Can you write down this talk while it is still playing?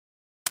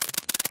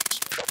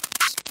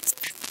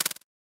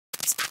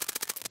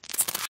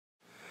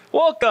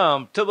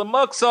Welcome to the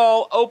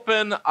Muxall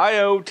Open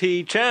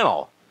IoT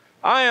channel.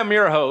 I am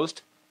your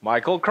host,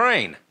 Michael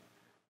Klein.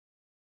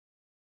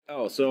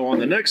 So on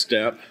the next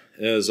step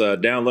is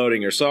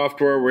downloading your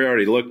software. We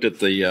already looked at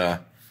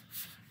the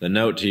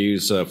note to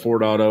use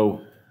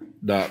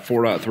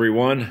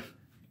 4.0.4.31.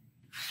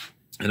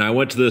 And I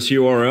went to this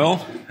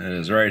URL, and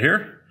it's right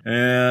here.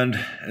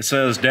 And it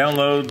says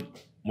download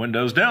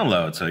Windows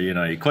Download. So,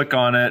 you click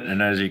on it,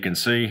 and as you can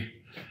see,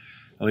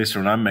 at least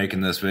when I'm making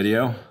this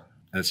video,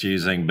 it's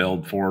using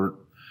build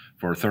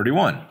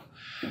 4.31.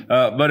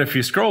 But if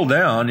you scroll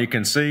down, you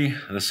can see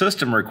the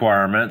system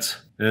requirements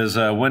is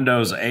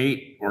Windows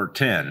 8 or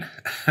 10.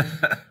 And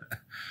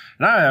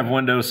I have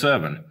Windows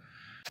 7.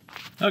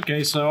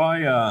 Okay, so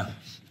I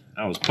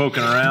was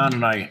poking around,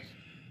 and I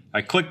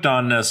clicked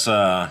on this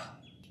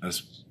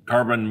this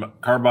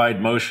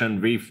Carbide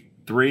Motion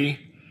V3,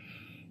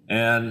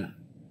 and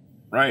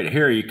right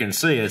here you can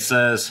see it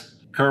says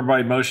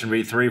Carbide Motion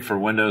V3 for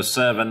Windows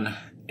 7,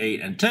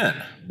 8, and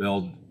 10,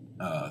 build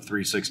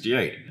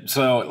 368.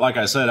 So, like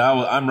I said,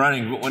 I'm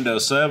running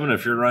Windows 7.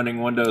 If you're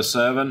running Windows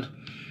 7,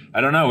 I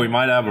don't know, we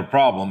might have a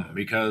problem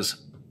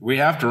because we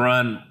have to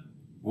run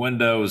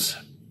Windows.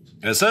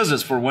 It says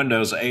it's for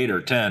Windows 8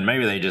 or 10.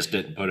 Maybe they just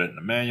didn't put it in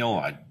the manual.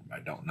 I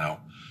don't know.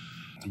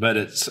 But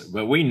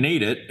we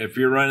need it. If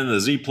you're running the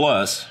Z+,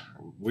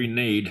 we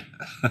need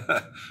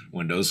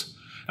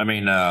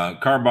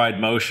Carbide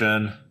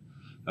Motion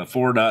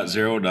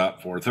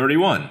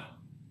 4.0.431.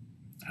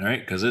 All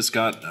right, because it's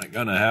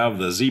gonna have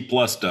the Z+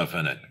 stuff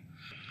in it.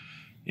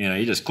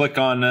 You just click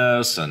on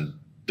this and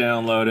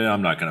download it.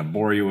 I'm not going to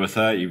bore you with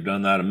that. You've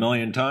done that a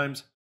million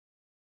times.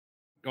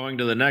 Going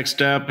to the next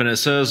step, and it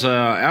says,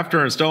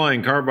 after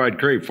installing Carbide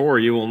Crate 4,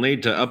 you will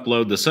need to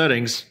upload the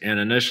settings and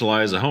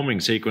initialize the homing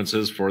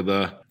sequences for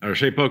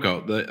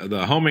Shapeoko.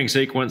 The homing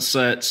sequence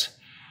sets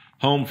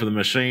home for the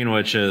machine,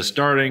 which is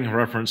starting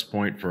reference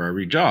point for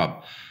every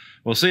job.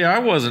 Well, see, I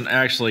wasn't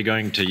actually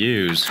going to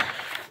use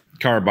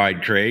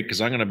Carbide Crate because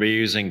I'm going to be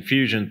using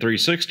Fusion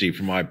 360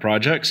 for my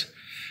projects,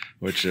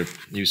 which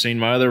if you've seen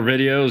my other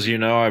videos,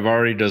 I've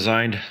already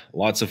designed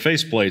lots of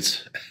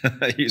faceplates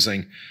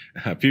using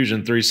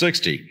Fusion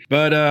 360.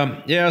 But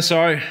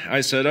so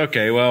I said,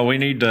 okay, well, we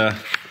need to,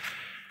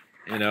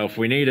 if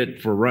we need it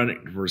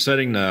for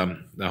setting the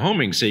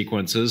homing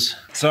sequences.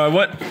 So I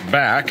went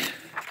back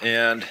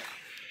and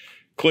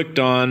clicked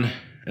on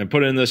and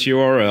put in this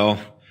URL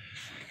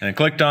and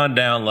clicked on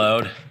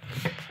download.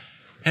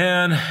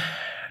 And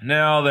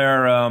now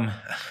they're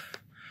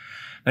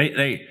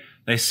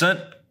they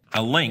sent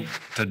a link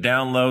to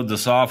download the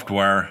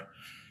software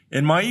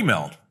in my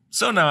email.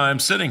 So now I'm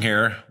sitting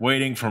here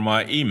waiting for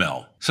my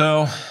email.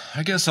 So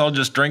I guess I'll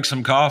just drink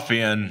some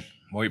coffee and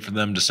wait for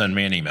them to send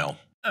me an email.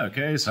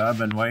 Okay, so I've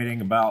been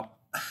waiting about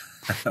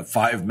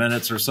 5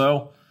 minutes or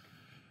so.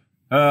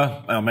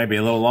 Well, maybe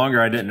a little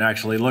longer. I didn't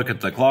actually look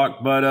at the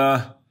clock,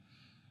 but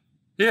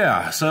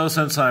yeah, so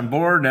since I'm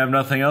bored and have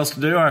nothing else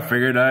to do, I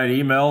figured I'd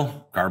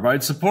email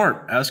Carbide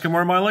support, ask them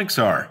where my links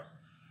are.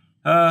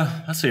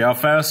 Let's see how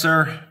fast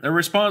their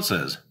response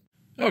is.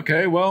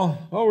 Okay,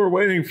 well, while we're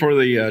waiting for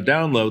the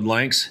download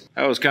links,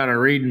 I was kind of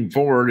reading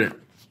forward,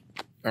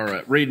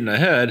 or reading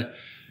ahead,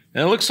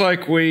 and it looks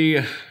like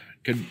we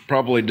could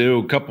probably do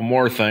a couple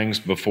more things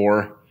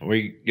before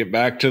we get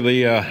back to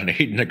the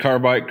needing the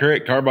Carbide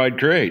Crate.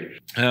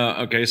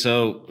 Okay,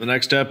 so the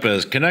next step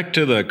is connect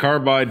to the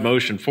Carbide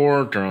Motion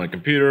 4, turn on the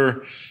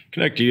computer,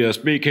 connect to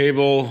USB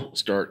cable,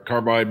 start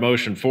Carbide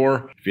Motion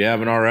 4. If you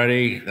haven't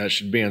already, that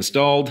should be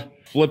installed.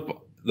 Flip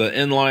the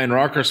inline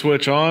rocker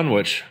switch on,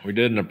 which we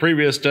did in a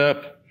previous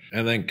step,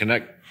 and then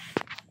connect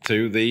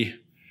to the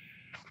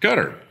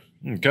cutter.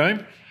 Okay,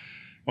 I'm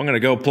going to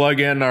go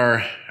plug in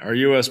our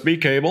USB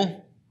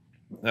cable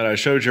that I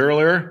showed you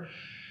earlier,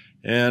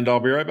 and I'll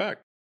be right back.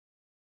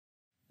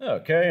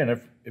 Okay, and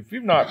if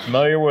you're not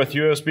familiar with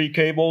USB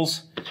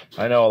cables,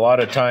 I know a lot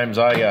of times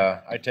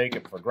I take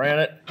it for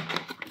granted,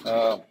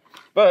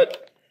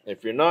 but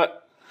if you're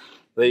not,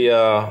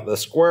 the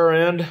square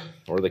end,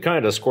 or the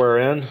kind of square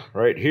end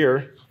right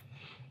here,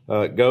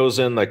 goes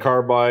in the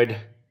Carbide,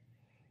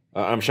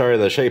 the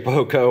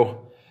Shapeoko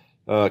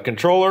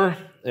controller,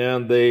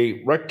 and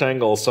the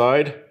rectangle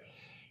side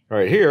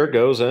right here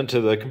goes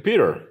into the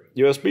computer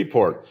USB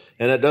port.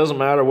 And it doesn't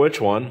matter which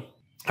one.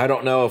 I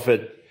don't know if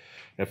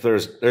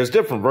there's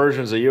different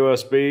versions of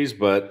USBs,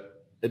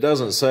 but it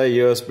doesn't say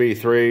USB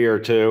 3 or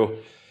 2.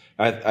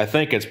 I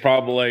think it's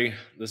probably,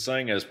 this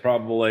thing is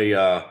probably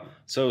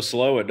so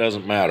slow it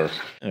doesn't matter.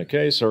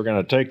 Okay, so we're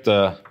going to take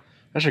I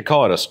should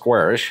call it a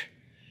squarish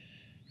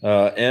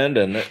end,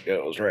 and it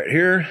goes right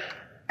here.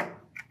 All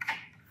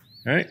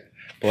right,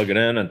 plug it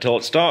in until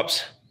it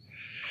stops.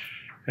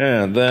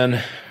 And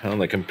then on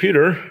the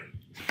computer,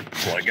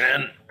 plug it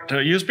in to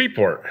a USB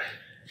port.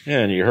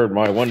 And you heard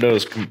my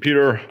Windows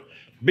computer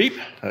beep.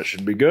 That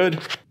should be good.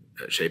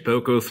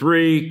 Shapeoko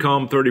 3,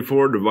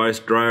 COM34 device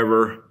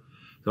driver.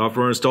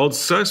 Software installed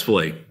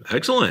successfully.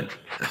 Excellent.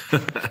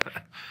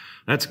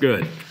 That's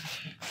good.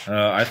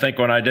 I think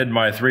when I did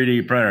my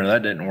 3D printer,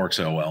 that didn't work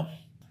so well.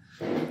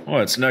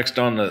 what's next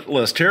on the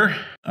list here.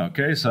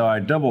 Okay, so I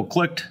double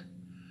clicked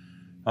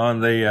on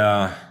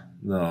the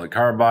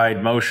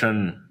carbide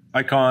motion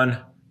icon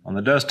on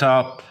the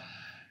desktop,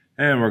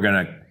 and we're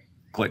gonna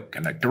click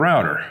connect to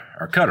router,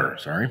 or cutter,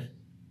 sorry.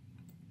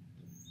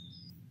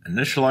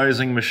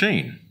 Initializing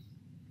machine.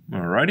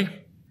 Alrighty.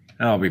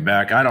 I'll be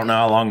back. I don't know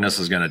how long this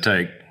is gonna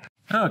take.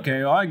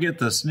 Okay, well, I get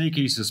the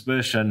sneaky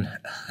suspicion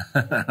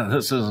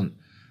this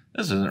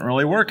isn't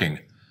really working.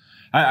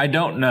 I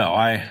don't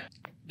know.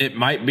 It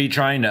might be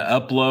trying to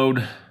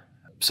upload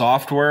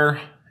software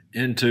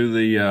into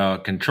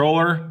the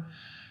controller,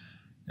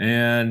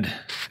 and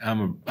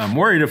I'm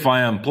worried if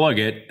I unplug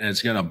it,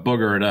 it's gonna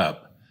booger it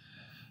up.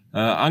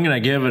 I'm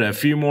gonna give it a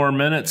few more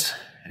minutes,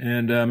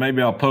 and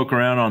maybe I'll poke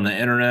around on the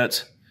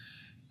internet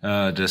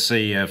to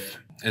see if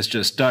it's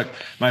just stuck.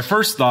 My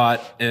first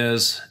thought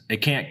is it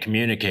can't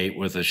communicate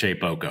with the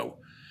Shapeoko,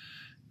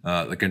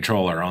 the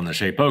controller on the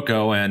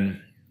Shapeoko,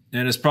 and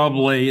there's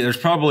probably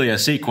a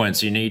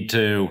sequence you need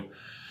to,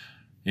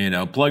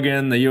 plug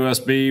in the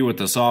USB with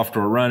the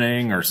software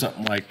running or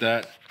something like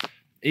that.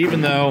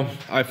 Even though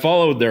I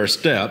followed their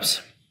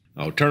steps.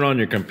 Oh, turn on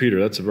your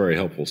computer. That's a very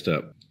helpful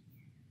step.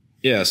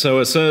 Yeah, so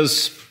it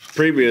says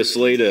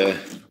previously to,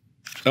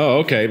 oh,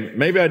 okay,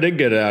 maybe I did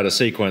get it out of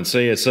sequence.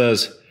 See, it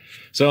says,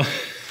 so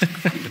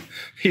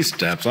these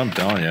steps, I'm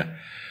telling you.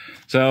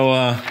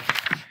 So,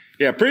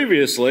 yeah,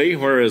 previously,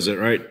 where is it?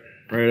 Right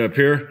up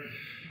here.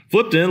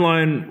 Flip the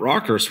inline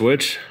rocker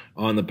switch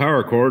on the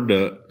power cord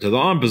to the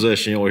on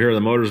position. You'll hear the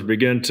motors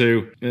begin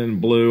to, in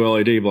blue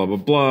LED, blah, blah,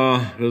 blah,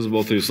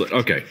 visible through slit.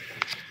 Okay.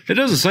 It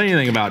doesn't say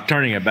anything about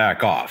turning it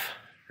back off,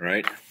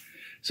 right?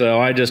 So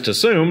I just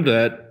assumed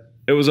that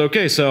it was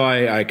okay. So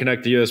I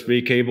connect the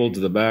USB cable to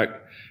the back.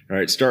 All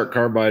right, start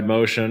carbide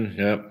motion.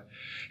 Yep.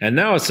 And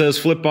now it says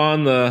flip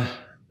on the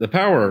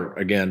power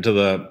again to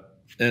the,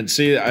 and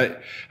see, I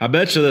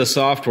bet you this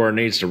software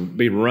needs to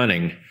be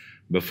running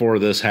before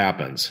this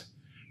happens,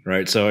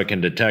 right? So it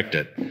can detect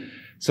it.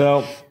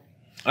 So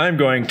I'm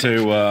going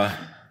to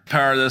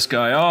power this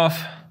guy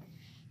off.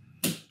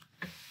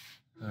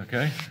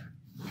 Okay.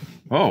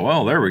 Oh,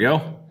 well, there we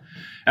go.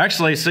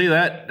 Actually, see,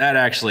 that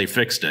actually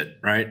fixed it,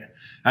 right?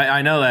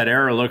 I know that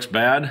error looks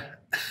bad,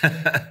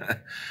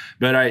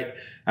 but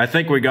I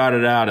think we got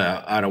it out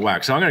of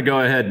whack. So I'm going to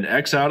go ahead and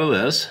X out of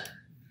this.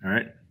 All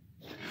right.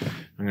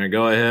 I'm going to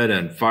go ahead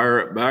and fire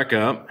it back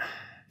up.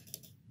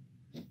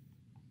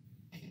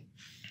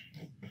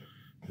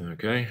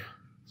 Okay.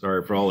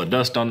 Sorry for all the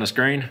dust on the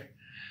screen.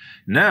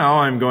 Now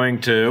I'm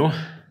going to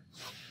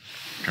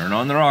turn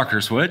on the rocker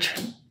switch.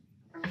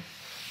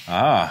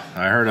 Ah,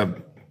 I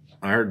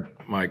heard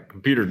my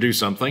computer do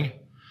something,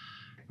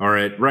 or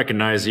it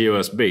recognized the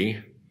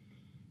USB.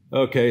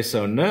 Okay,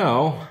 so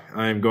now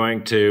I'm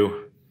going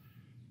to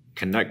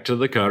connect to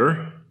the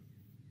cutter.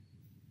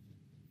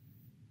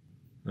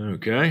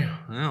 Okay,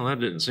 well, that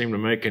didn't seem to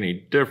make any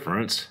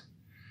difference.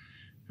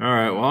 All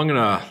right, well, I'm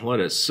gonna let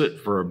it sit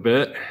for a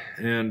bit,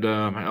 and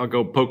I'll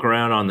go poke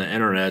around on the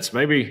internets.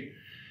 Maybe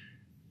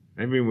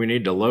we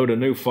need to load a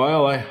new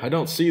file. I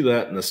don't see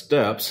that in the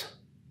steps.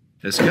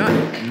 It's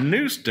got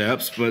new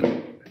steps, but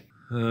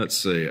let's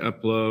see,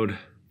 upload.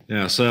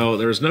 Yeah, so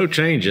there's no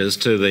changes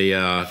to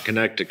the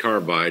connect to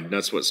carbide.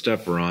 That's what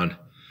step we're on.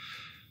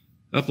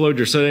 Upload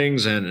your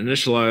settings and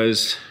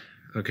initialize.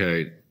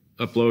 Okay,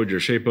 upload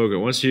your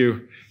Shapeoko. Once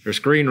your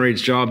screen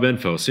reads job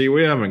info. See,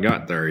 we haven't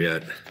got there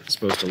yet. It's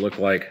supposed to look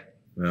like,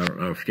 I don't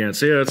know if you can't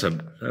see it.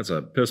 That's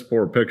a piss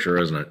poor picture,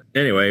 isn't it?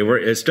 Anyway,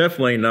 it's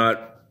definitely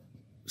not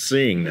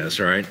seeing this,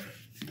 right?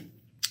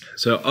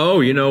 So,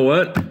 oh, you know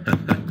what?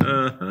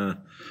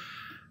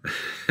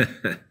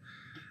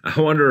 I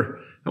wonder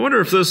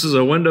if this is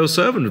a Windows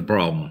 7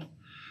 problem.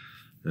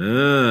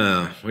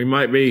 We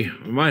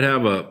might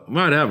have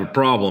a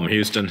problem,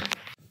 Houston.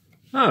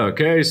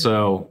 Okay,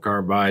 so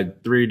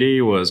Carbide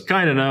 3D was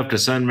kind enough to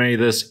send me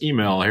this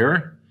email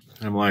here.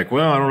 I'm like,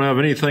 well, I don't have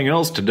anything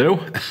else to do.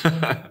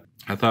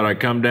 I thought I'd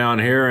come down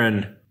here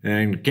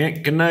and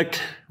can't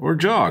connect or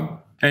jog.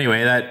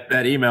 Anyway,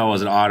 that email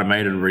was an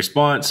automated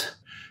response.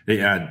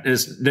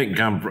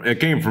 It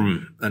came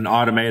from an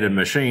automated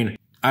machine.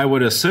 I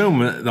would assume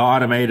the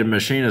automated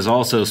machine is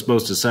also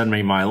supposed to send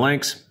me my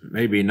links.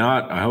 Maybe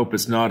not. I hope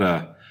it's not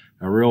a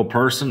real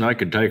person. That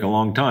could take a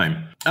long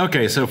time.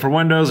 Okay, so for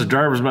Windows, the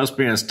drivers must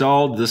be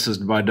installed. This is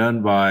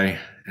done by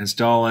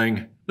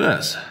installing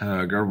this.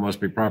 Driver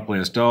must be properly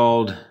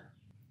installed.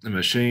 The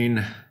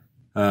machine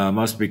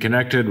must be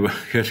connected with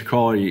good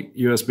quality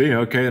USB.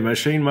 Okay, the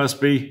machine must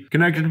be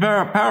connected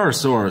to power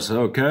source.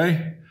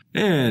 Okay.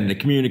 And the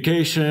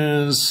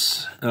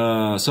communications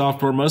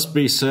software must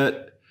be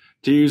set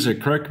to use a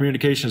correct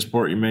communications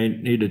port. You may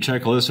need to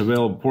check a list of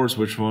available ports,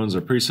 which ones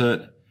are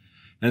preset,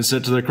 and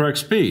set to the correct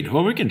speed.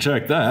 Well, we can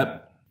check that.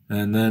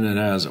 And then it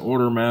has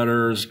order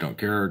matters, don't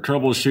care,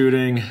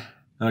 troubleshooting.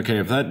 Okay,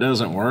 if that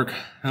doesn't work.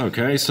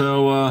 Okay,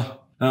 so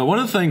one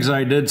of the things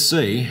I did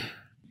see,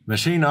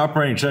 machine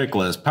operating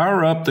checklist,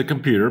 power up the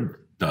computer,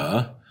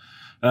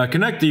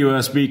 connect the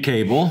USB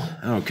cable.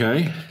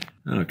 Okay,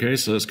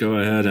 so let's go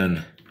ahead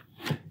and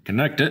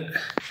connect it.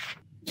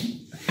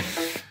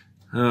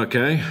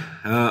 Okay.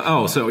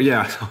 Oh, so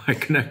yeah, so I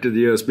connected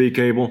the USB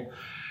cable.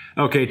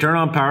 Okay, turn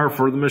on power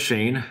for the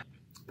machine.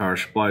 Power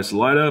supplies to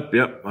light up.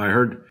 Yep, I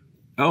heard.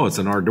 Oh, it's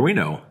an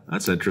Arduino.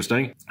 That's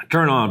interesting.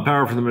 Turn on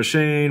power for the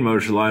machine. Motor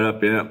should light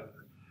up. Yep.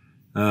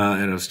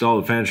 And install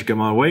the fan should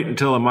come on. Wait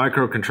until a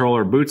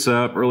microcontroller boots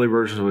up. Early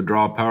versions would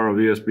draw power of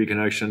USB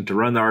connection to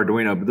run the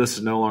Arduino, but this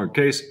is no longer the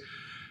case.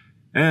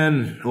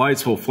 And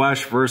lights will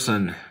flash first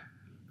and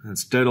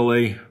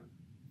steadily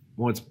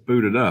once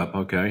booted up.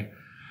 Okay.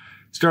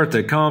 Start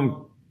the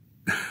COM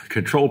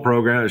control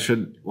program. It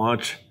should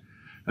launch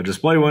a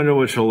display window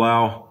which will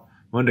allow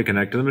one to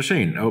connect to the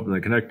machine. Open the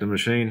connect to the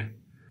machine.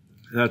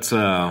 That's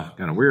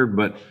kind of weird,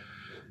 but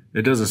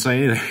it doesn't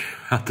say anything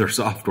about their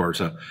software.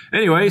 So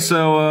anyway,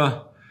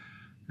 so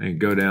and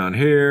go down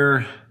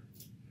here.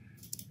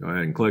 Go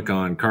ahead and click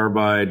on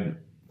carbide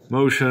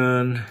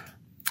motion.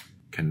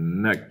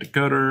 Connect to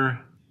cutter.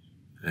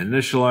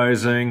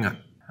 Initializing.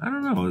 I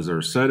don't know. Is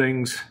there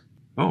settings?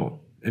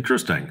 Oh,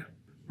 interesting.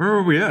 Where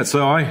are we at?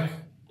 So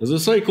does it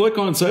say click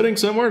on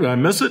settings somewhere? Did I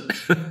miss it?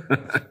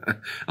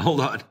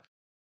 Hold on.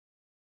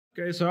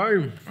 Okay, so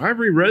I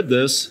reread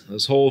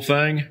this whole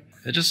thing.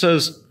 It just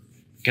says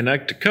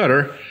connect to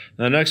cutter.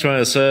 The next one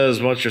it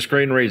says once your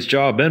screen reads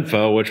job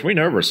info, which we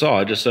never saw.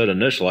 It just said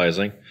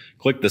initializing.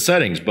 Click the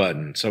settings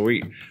button. So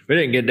we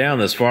didn't get down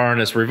this far, and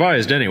it's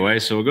revised anyway.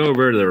 So we'll go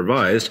over to the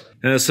revised.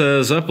 And it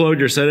says upload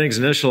your settings,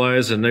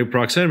 initialize, and new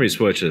proximity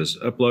switches.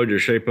 Upload your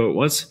Shapeoko.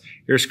 Once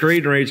your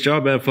screen reads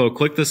job info,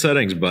 click the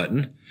settings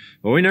button.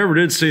 Well, we never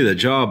did see the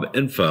job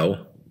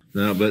info.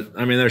 No, but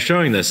I mean, they're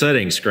showing the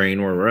settings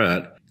screen where we're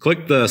at.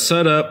 Click the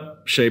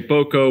setup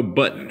Shapeoko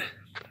button.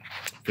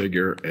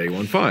 Figure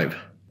A15.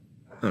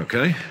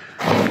 Okay.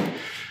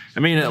 I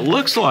mean, it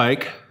looks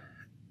like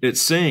it's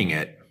seeing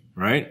it,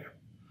 right?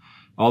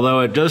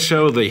 Although it does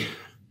show the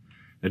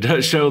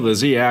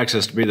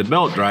Z-axis to be the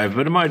belt drive,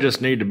 but it might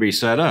just need to be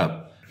set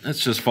up.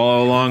 Let's just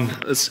follow along.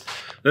 Let's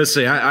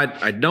see.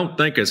 I don't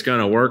think it's going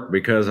to work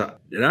because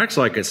it acts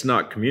like it's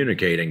not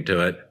communicating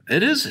to it.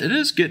 It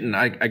is getting.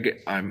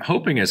 I'm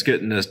hoping it's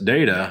getting this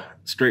data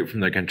straight from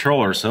the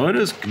controller, so it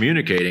is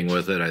communicating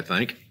with it. I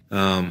think.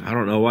 I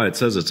don't know why it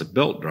says it's a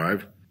belt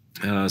drive.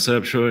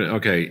 Setup showing.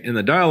 Okay, in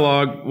the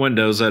dialog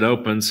windows that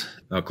opens,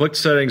 click the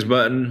settings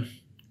button.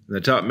 In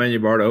the top menu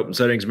bar to open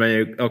settings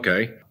menu.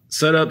 Okay.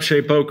 Setup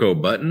Shapeoko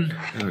button.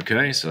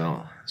 Okay,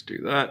 so let's do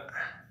that.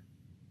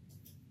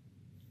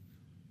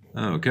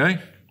 Okay.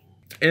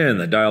 In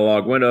the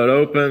dialog window it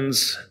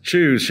opens,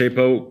 choose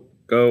Shapeoko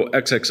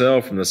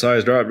XXL from the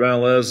size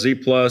drop-down list, Z+,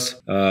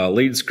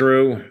 lead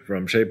screw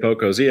from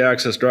Shapeoko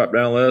Z-axis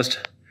drop-down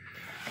list,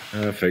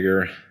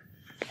 figure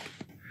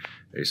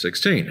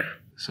A16.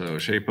 So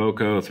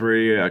Shapeoko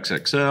 3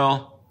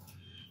 XXL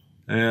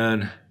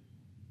and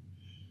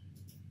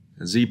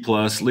Z+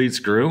 lead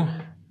screw.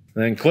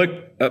 Then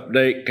click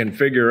Update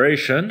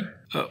Configuration.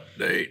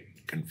 Update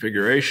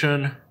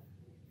Configuration.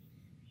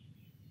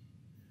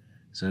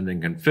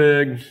 Sending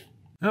config.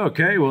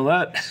 Okay, well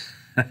that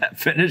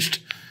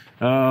finished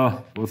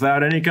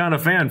without any kind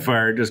of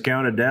fanfare. It just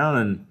counted down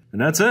and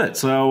that's it.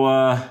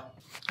 So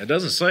it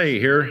doesn't say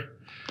here.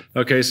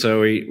 Okay,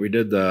 so we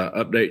did the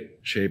Update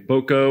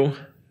Shapeoko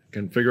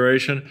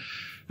configuration.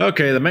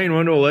 Okay, the main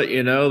window will let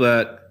you know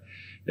that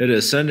it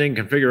is sending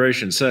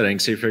configuration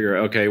settings. See figure.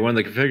 Okay, when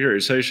the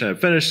configuration has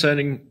finished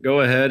sending, go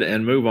ahead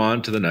and move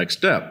on to the next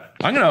step.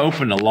 I'm going to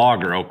open the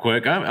log real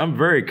quick. I'm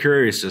very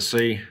curious to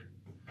see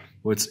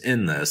what's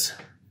in this.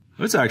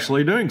 It's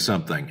actually doing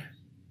something.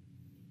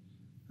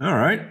 All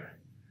right.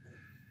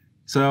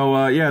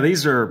 So yeah,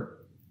 these are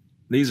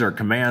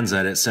commands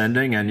that it's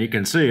sending, and you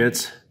can see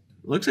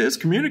looks like it's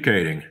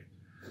communicating.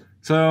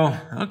 So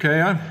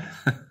okay, I'm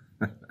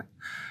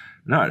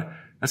not.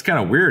 That's kind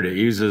of weird. It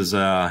uses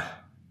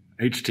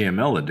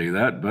HTML to do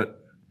that,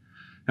 but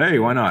hey,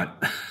 why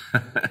not?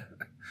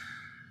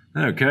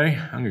 Okay,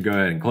 I'm gonna go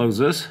ahead and close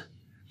this.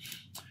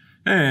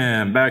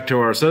 And back to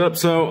our setup.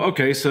 So,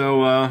 okay,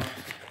 so I'll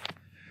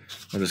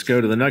just go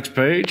to the next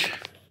page.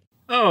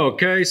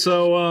 Okay,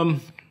 so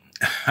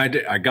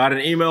I got an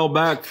email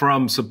back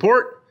from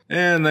support,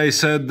 and they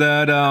said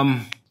that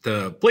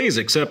to please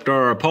accept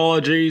our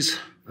apologies.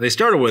 They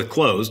started with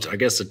closed. I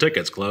guess the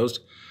ticket's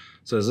closed.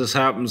 Says this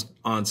happens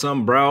on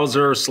some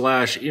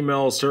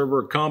browser/email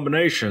server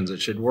combinations.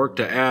 It should work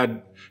to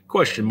add ?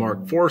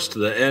 force to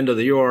the end of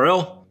the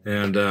URL.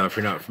 And if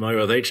you're not familiar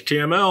with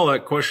HTML,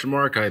 that question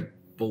mark, I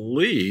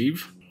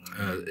believe,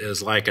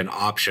 is like an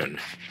option.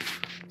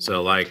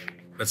 So like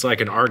it's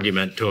like an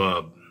argument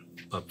to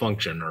a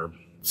function or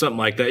something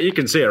like that. You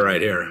can see it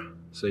right here.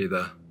 See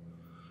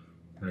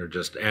they're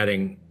just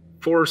adding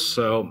force.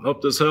 So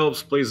hope this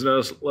helps. Please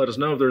let us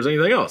know if there's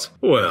anything else.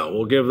 Well,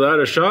 we'll give that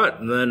a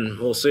shot and then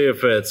we'll see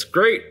if it's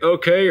great,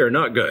 okay, or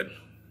not good.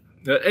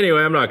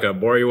 Anyway, I'm not going to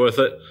bore you with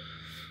it.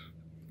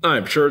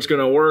 I'm sure it's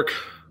going to work.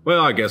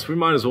 Well, I guess we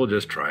might as well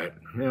just try it.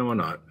 Yeah, why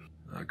not?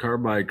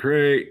 Carbide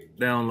create,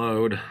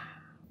 download.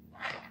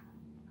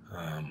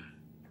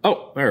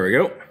 Oh, there we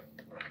go.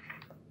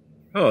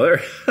 Oh,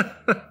 there.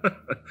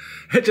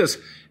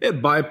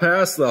 It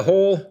bypassed the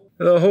whole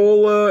the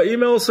whole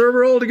email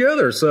server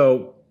altogether.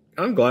 So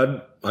I'm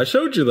glad I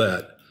showed you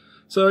that.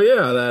 So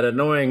yeah, that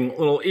annoying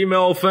little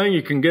email thing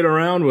you can get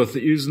around with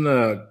using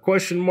the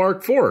question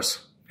mark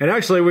force. And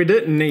actually, we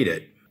didn't need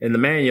it. In the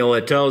manual,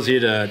 it tells you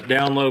to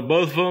download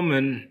both of them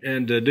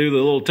and to do the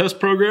little test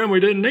program.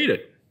 We didn't need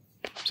it.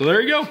 So there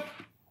you go.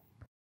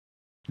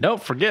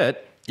 Don't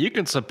forget, you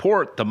can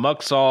support the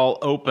Muxall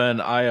Open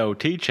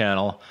IoT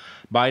channel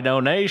by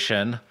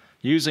donation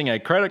using a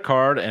credit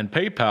card and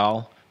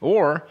PayPal,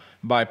 or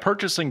by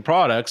purchasing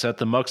products at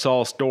the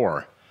Muxall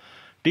store.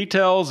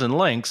 Details and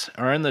links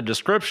are in the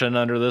description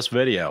under this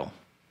video.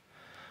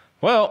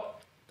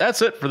 Well,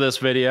 that's it for this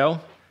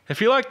video. If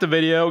you liked the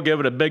video, give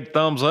it a big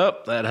thumbs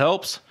up, that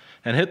helps,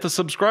 and hit the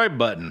subscribe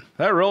button,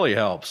 that really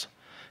helps.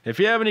 If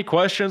you have any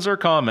questions or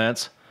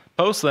comments,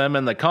 post them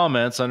in the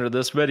comments under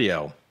this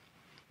video.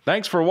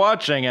 Thanks for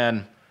watching,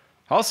 and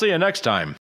I'll see you next time.